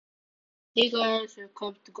Hey guys,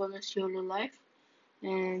 welcome to Gona's YOLO Life,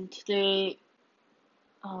 and today,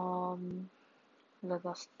 let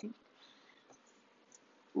us think.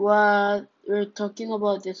 What we're talking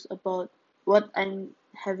about is about what I'm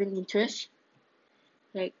having interest,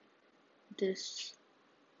 like this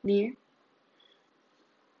near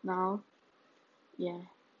now, yeah.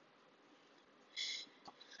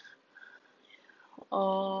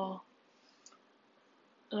 Uh,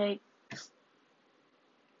 like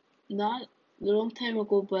not a long time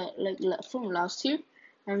ago, but from last year,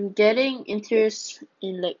 I'm getting interest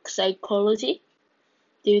in like psychology.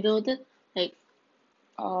 Do you know that? Like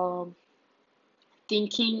um,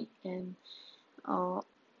 thinking and uh,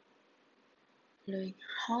 like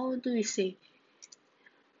how do we say?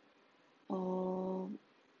 Um,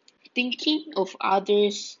 Thinking of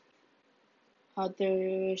others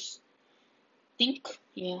think,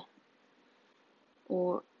 yeah,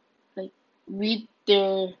 or like with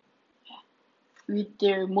their with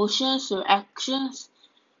their emotions or actions,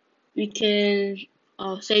 we can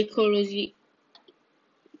psychology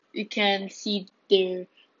we can see their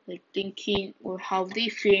like thinking or how they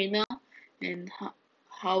feel now and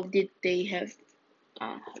how did they have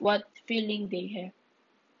what feeling they have.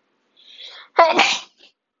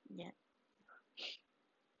 Yeah,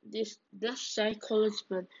 this psychology,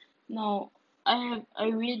 but now I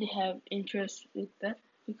really have interest with that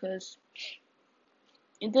because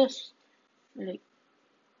it does like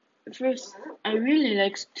first I really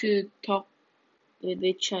likes to talk with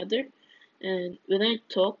each other, and when I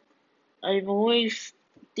talk I'm always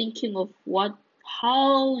thinking of what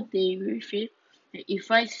how they will feel. Like,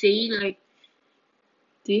 if I say like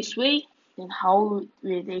this way, then how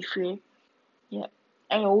will they feel? Yeah,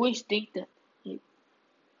 I always think that. Like,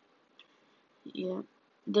 yeah,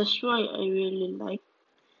 that's why I really like,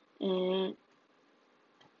 and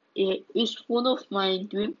yeah, it's one of my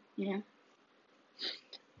dream. Yeah,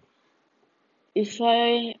 if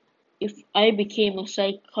I if I became a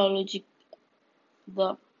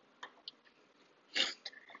the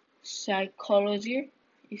psychology,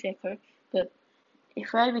 is that correct? But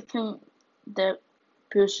if I become that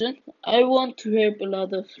person, I want to help a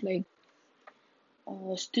lot of like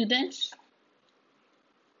students,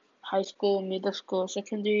 high school, middle school,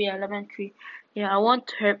 secondary, elementary. Yeah, I want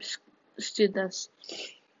to help students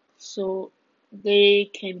so they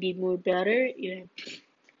can be more better. Yeah,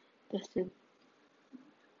 that's it.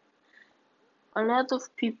 A lot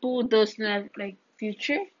of people doesn't have like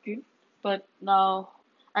future dream, but now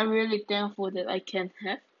I'm really thankful that I can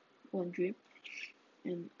have one dream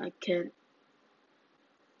and I can.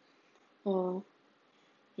 Oh,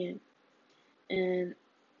 yeah, and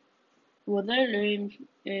what I learned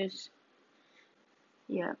is,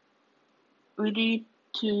 yeah, we need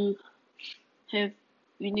to have,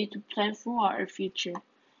 we need to plan for our future,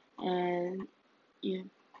 and yeah,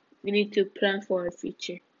 we need to plan for our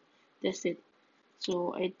future. That's it.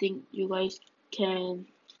 So I think you guys can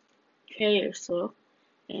care yourself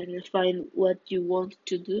and find what you want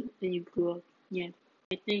to do when you grow up. Yeah,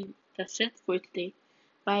 I think that's it for today.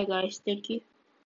 Bye, guys. Thank you.